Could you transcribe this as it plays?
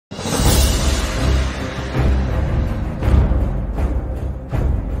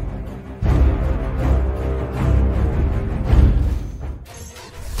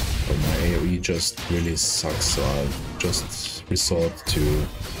just really sucks, so I'll just resort to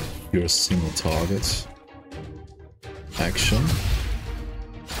your single target action.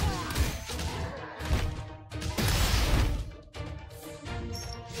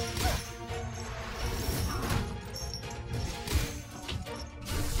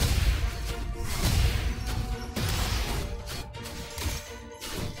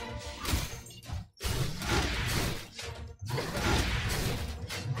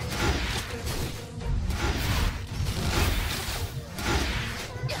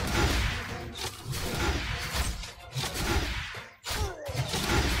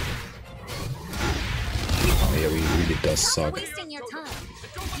 Suck. Wasting your time.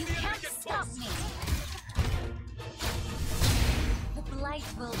 You can't stop me. The blight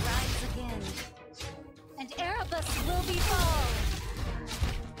will rise again, and Erebus will be fall.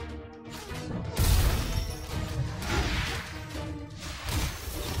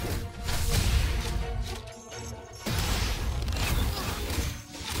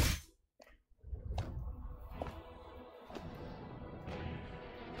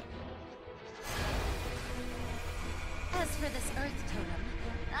 For this earth totem,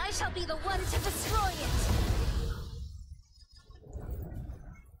 I shall be the one to destroy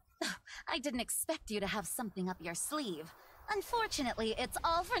it! I didn't expect you to have something up your sleeve. Unfortunately, it's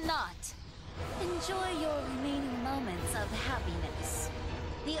all for naught. Enjoy your remaining moments of happiness.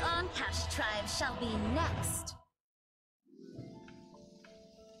 The Oncash tribe shall be next.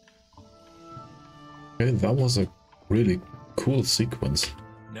 Okay, that was a really cool sequence.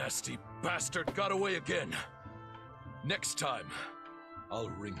 Nasty bastard got away again. Next time, I'll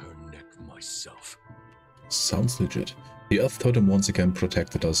wring her neck myself. Sounds legit. The Earth Totem once again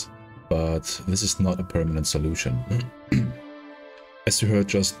protected us, but this is not a permanent solution. As you heard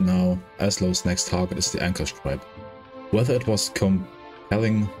just now, Aslow's next target is the Ankash tribe. Whether it was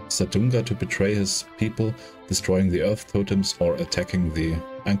compelling Sadunga to betray his people, destroying the Earth Totems, or attacking the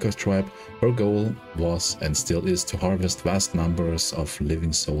Ankash tribe, her goal was and still is to harvest vast numbers of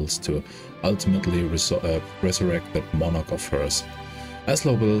living souls to ultimately resurrect that monarch of hers.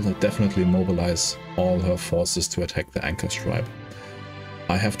 Aslo will definitely mobilize all her forces to attack the Ankash tribe.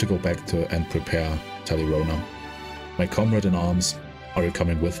 I have to go back to and prepare Talirona. My comrade in arms, are you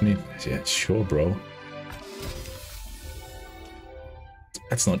coming with me? Yeah, sure, bro.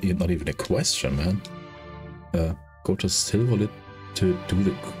 That's not even a question, man. Go to Silverlit to do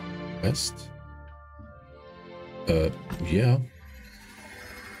the quest? Yeah.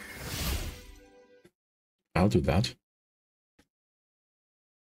 I'll do that.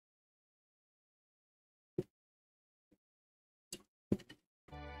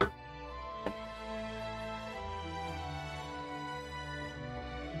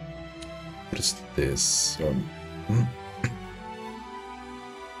 What is this?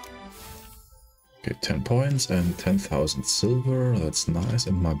 Okay, 10 points and 10,000 silver. That's nice.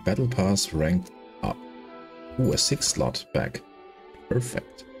 And my battle pass ranked up. Ooh, a 6 slot back.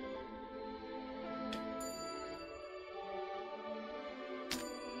 Perfect.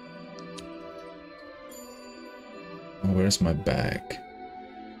 Where's my bag?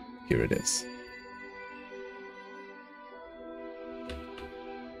 Here it is.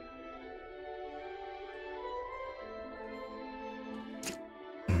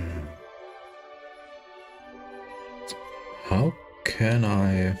 How can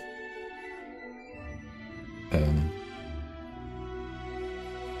I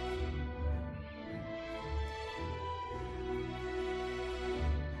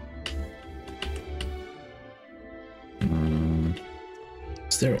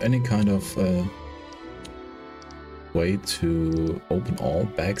is there any kind of way to open all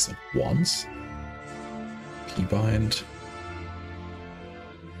bags at once? Keybind?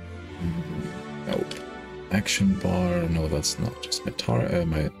 Nope. Action bar, no, that's not just my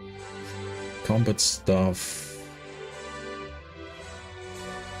my combat stuff.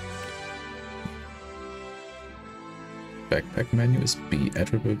 Backpack menu is B,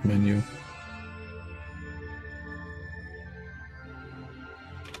 attribute menu.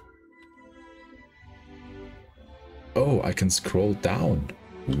 Oh, I can scroll down.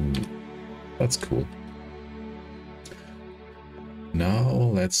 Ooh, that's cool. Now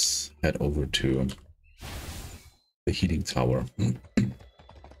let's head over to the heating tower.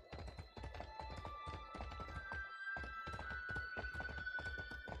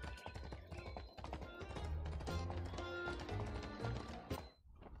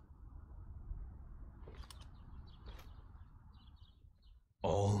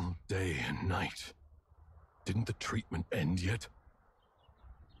 All day and night. Didn't the treatment end yet?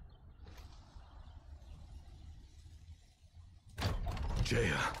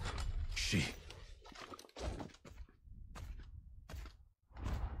 Jaya, she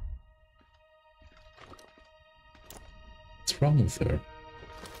What's wrong with her?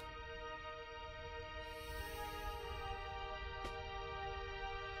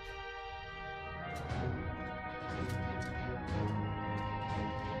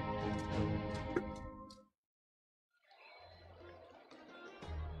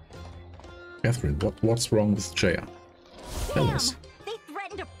 Catherine, what's wrong with Jaya? Tell us. They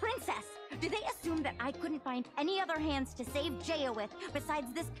threatened a princess! Do they assume that I couldn't find any other hands to save Jaya with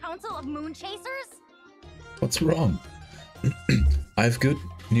besides this council of moon chasers? What's wrong? I have good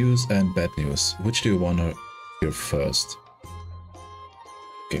news and bad news. Which do you want to hear first?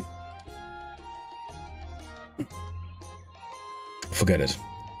 Okay. Forget it.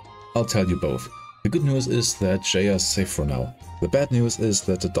 I'll tell you both. The good news is that Jaya's safe for now. The bad news is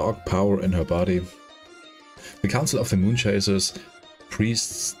that the dark power in her body... The Council of the Moonchasers,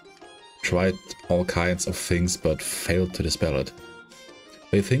 priests tried all kinds of things but failed to dispel it.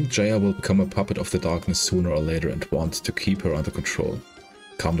 They think Jaya will become a puppet of the darkness sooner or later and want to keep her under control.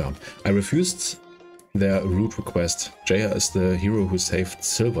 Calm down. I refused their rude request. Jaya is the hero who saved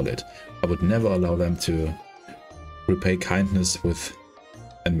Silverlit. I would never allow them to repay kindness with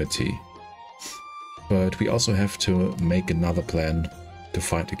enmity. But we also have to make another plan to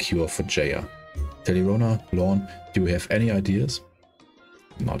find a cure for Jaya. Telirona, Lorne, do you have any ideas?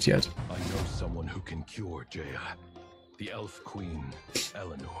 Not yet. I know someone who can cure Jaya. The Elf Queen,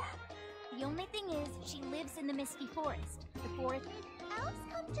 Eleanor. The only thing is, she lives in the Misty Forest. The forest... Elves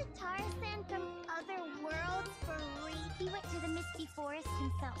come to Tarisland from other worlds for free. He went to the Misty Forest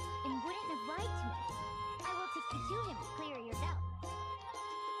himself and wouldn't have lied to me. I will take you to him to clear your doubts.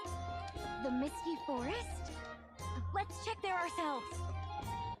 The Misty Forest? Let's check there ourselves.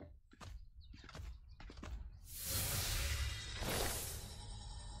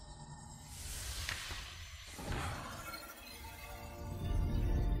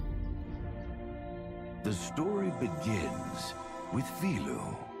 The story begins with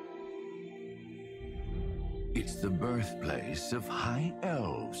Vilu. It's the birthplace of high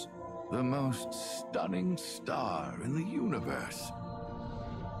elves, the most stunning star in the universe.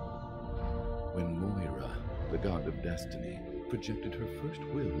 When Moira, the god of destiny, projected her first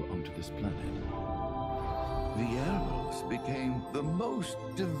will onto this planet, The elves became the most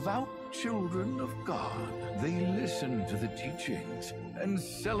devout children of God. They listened to the teachings and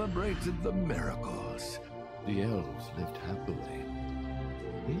celebrated the miracles. the elves lived happily.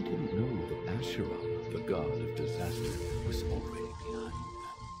 They didn't know that Asheron, the god of disaster, was already behind them.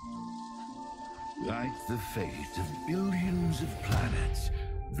 Like the fate of billions of planets,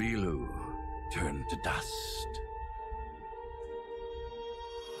 Vilu turned to dust.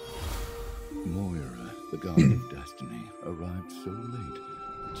 Moira, the god of destiny, arrived so late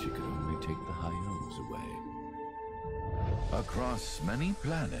that she could only take the high elves away. Across many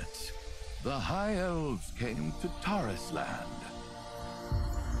planets, the High Elves came to Tarisland.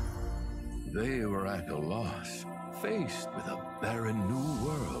 They were at a loss, faced with a barren new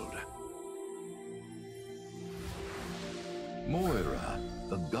world. Moira,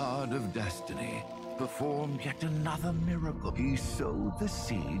 the god of destiny, performed yet another miracle. He sowed the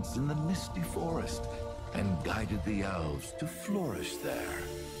seeds in the Misty Forest and guided the elves to flourish there.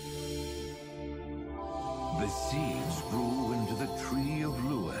 The seeds grew into the Tree of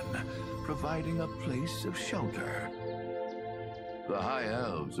Luin, providing a place of shelter. The High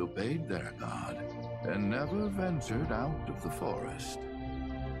Elves obeyed their god and never ventured out of the forest.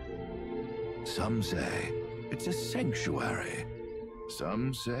 Some say it's a sanctuary.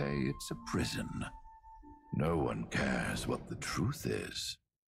 Some say it's a prison. No one cares what the truth is.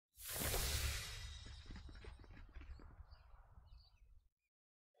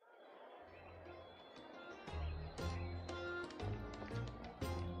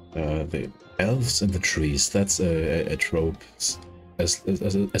 The elves in the trees, that's a trope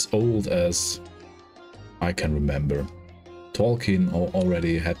as old as I can remember. Tolkien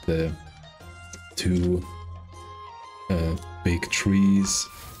already had the two big trees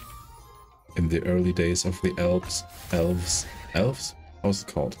in the early days of the elves? How's it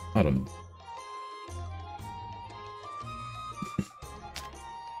called? I don't know.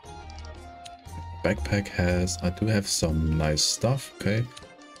 Backpack has, I do have some nice stuff, okay.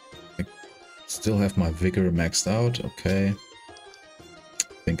 I still have my vigor maxed out, okay.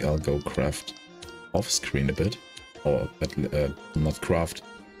 I think I'll go craft off screen a bit. Or, not craft,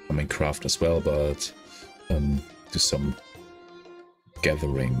 I mean craft as well, but do some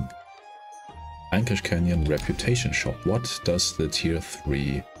gathering. Anchorage Canyon Reputation Shop. What does the tier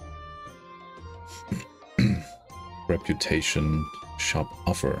 3 reputation shop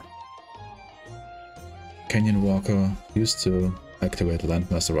offer? Canyon Walker used to activate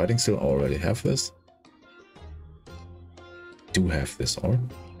Landmaster Riding Skill. Already have this. do have this, or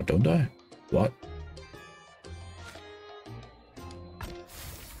don't I? What?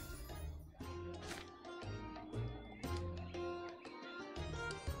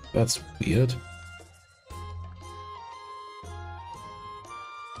 That's weird.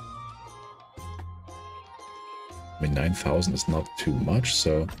 I mean, 9,000 is not too much,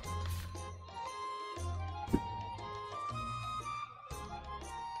 so...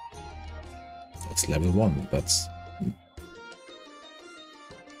 That's level 1, that's...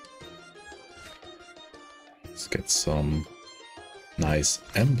 Let's get some nice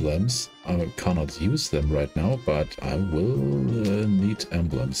emblems. I cannot use them right now, but I will need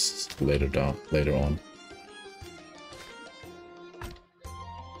emblems later on.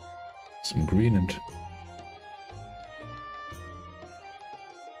 Some green and...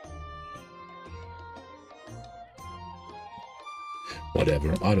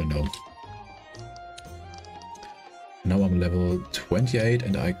 whatever, I don't know. Now I'm level 28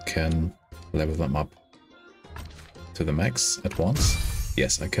 and I can level them up to the max at once.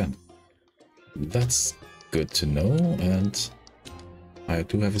 Yes, I can. That's good to know, and I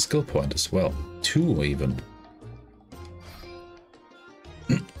do have a skill point as well. 2 even.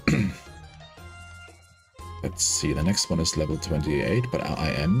 Let's see, the next one is level 28, but I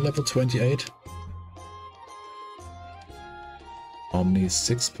am level 28. Omni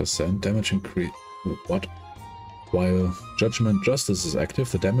 6% damage increase. What? While Judgment Justice is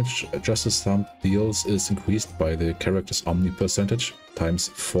active, the damage Justice Thumb deals is increased by the character's Omni percentage times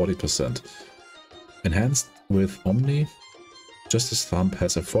 40%. Enhanced with Omni, Justice Thumb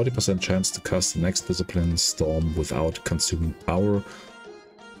has a 40% chance to cast the next Discipline Storm without consuming power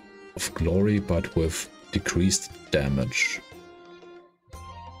of glory, but with decreased damage.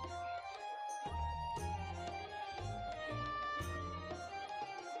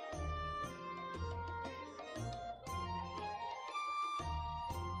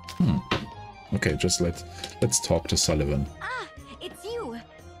 Okay, just let's talk to Sullivan. Ah, it's you.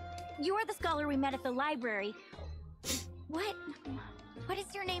 You are the scholar we met at the library. What is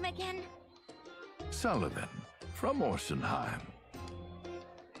your name again? Sullivan, from Orsenheim.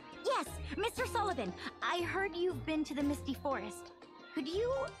 Yes, Mr. Sullivan. I heard you've been to the Misty Forest. Could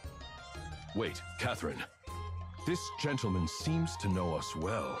you... Wait, Catherine. This gentleman seems to know us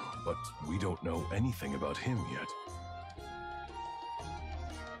well, but we don't know anything about him yet.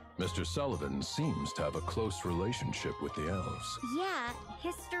 Mr. Sullivan seems to have a close relationship with the elves. Yeah,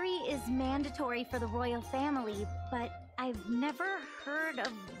 history is mandatory for the royal family, but I've never heard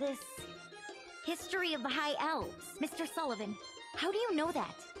of this history of the High Elves. Mr. Sullivan, how do you know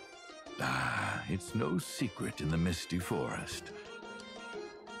that? Ah, it's no secret in the Misty Forest.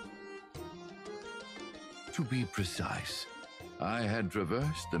 To be precise, I had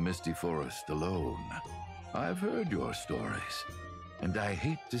traversed the Misty Forest alone. I've heard your stories, and I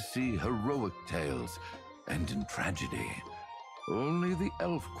hate to see heroic tales end in tragedy. Only the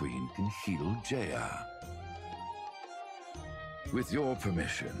Elf Queen can heal Jaya. With your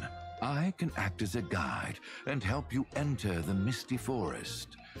permission, I can act as a guide and help you enter the Misty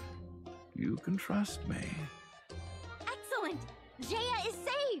Forest. You can trust me. Excellent! Jaya is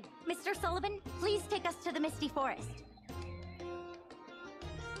saved! Mr. Sullivan, please take us to the Misty Forest.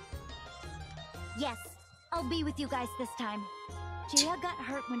 Yes, I'll be with you guys this time. Jaya got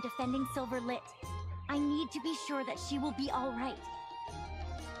hurt when defending Silver Lit. I need to be sure that she will be all right.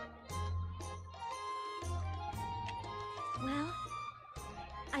 Well,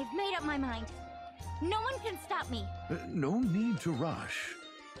 I've made up my mind. No one can stop me. No need to rush.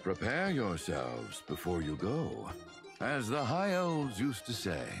 Prepare yourselves before you go. As the High Elves used to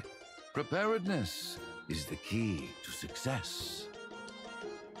say, preparedness is the key to success.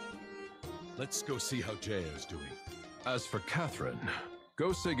 Let's go see how Jaya is doing. As for Catherine,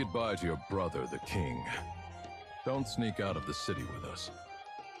 go say goodbye to your brother, the king. Don't sneak out of the city with us.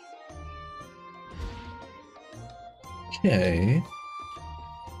 Okay.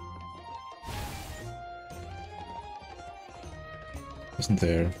 Isn't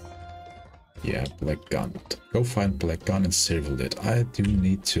there? Yeah, Black Gun. Go find Black Gun and Silver Lit. I do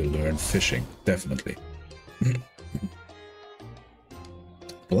need to learn fishing, definitely.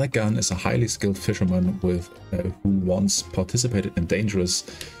 Black Gun is a highly skilled fisherman who once participated in dangerous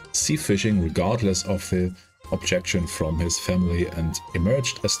sea fishing regardless of the objection from his family and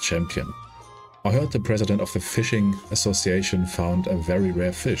emerged as champion. I heard the president of the Fishing Association found a very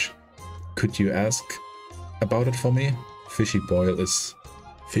rare fish. Could you ask about it for me? Fishy Boyle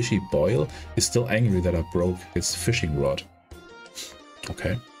is still angry that I broke his fishing rod.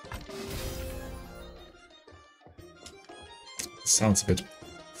 Okay. Sounds a bit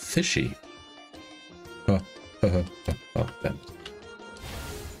fishy. Oh, damn it.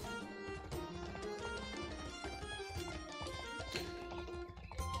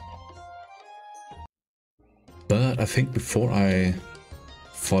 think before I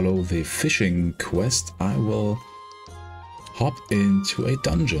follow the fishing quest, I will hop into a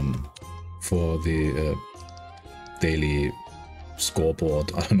dungeon for the daily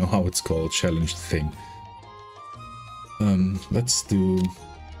scoreboard. I don't know how it's called, challenge thing. Let's do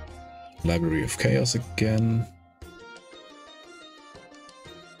Library of Chaos again.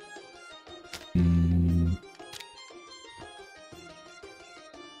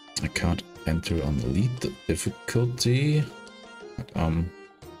 I can't enter on elite difficulty. I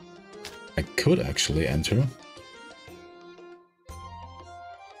could actually enter.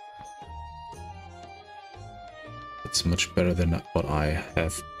 It's much better than what I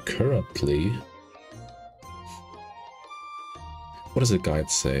have currently. What does the guide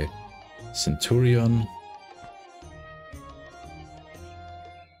say? Centurion.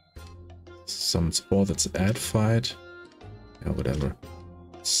 Summon spore, that's ad fight. Yeah, whatever.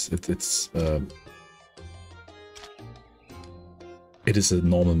 It is a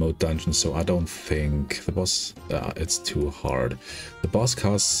normal mode dungeon, so I don't think the boss, it's too hard. The boss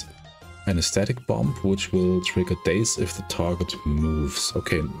casts an static bomb, which will trigger daze if the target moves.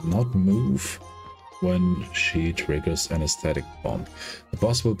 Okay, not move when she triggers an static bomb. The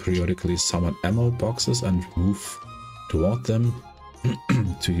boss will periodically summon ammo boxes and move toward them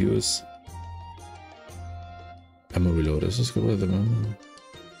to use ammo reload. This is good with the ammo.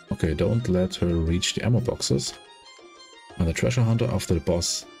 Okay, don't let her reach the ammo boxes. And the treasure hunter, after the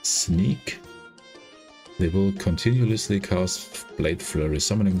boss sneak, they will continuously cast Blade Flurry,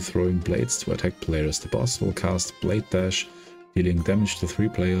 summoning throwing blades to attack players. The boss will cast Blade Dash, dealing damage to 3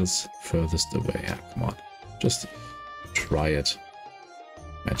 players furthest away. Yeah, come on, just try it.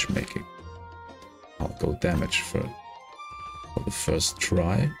 Matchmaking. I'll go damage for the first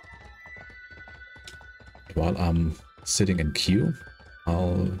try. While I'm sitting in queue,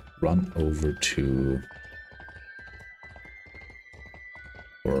 I'll run over to...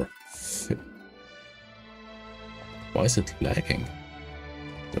 Why is it lagging?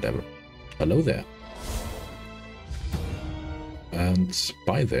 Whatever. Hello there. And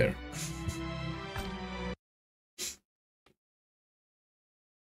bye there.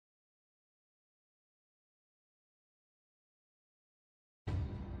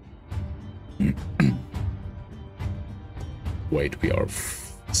 Wait, we are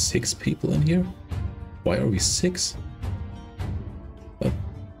 6 people in here? Why are we 6?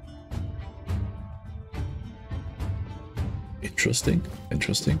 Interesting,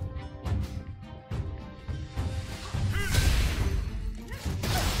 interesting.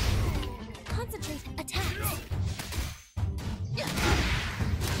 Concentrate, attack.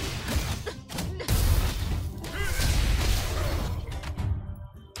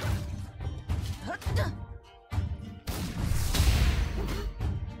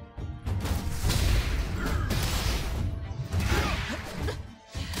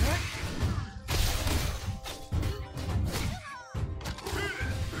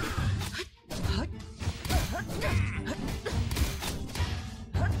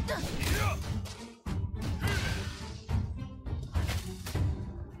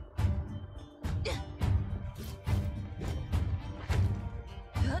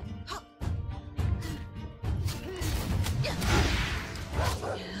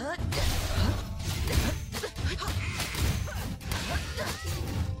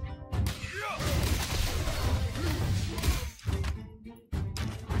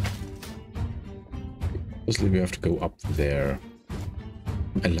 Obviously we have to go up there.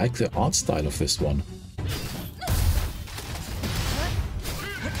 I like the art style of this one.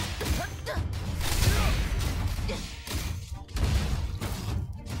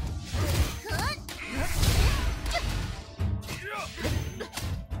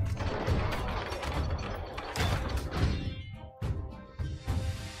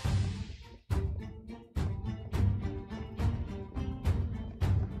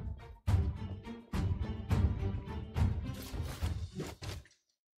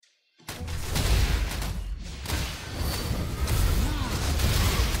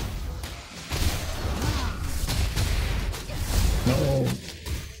 No.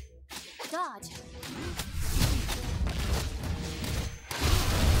 Dodge.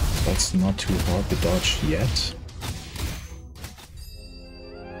 That's not too hard to dodge yet.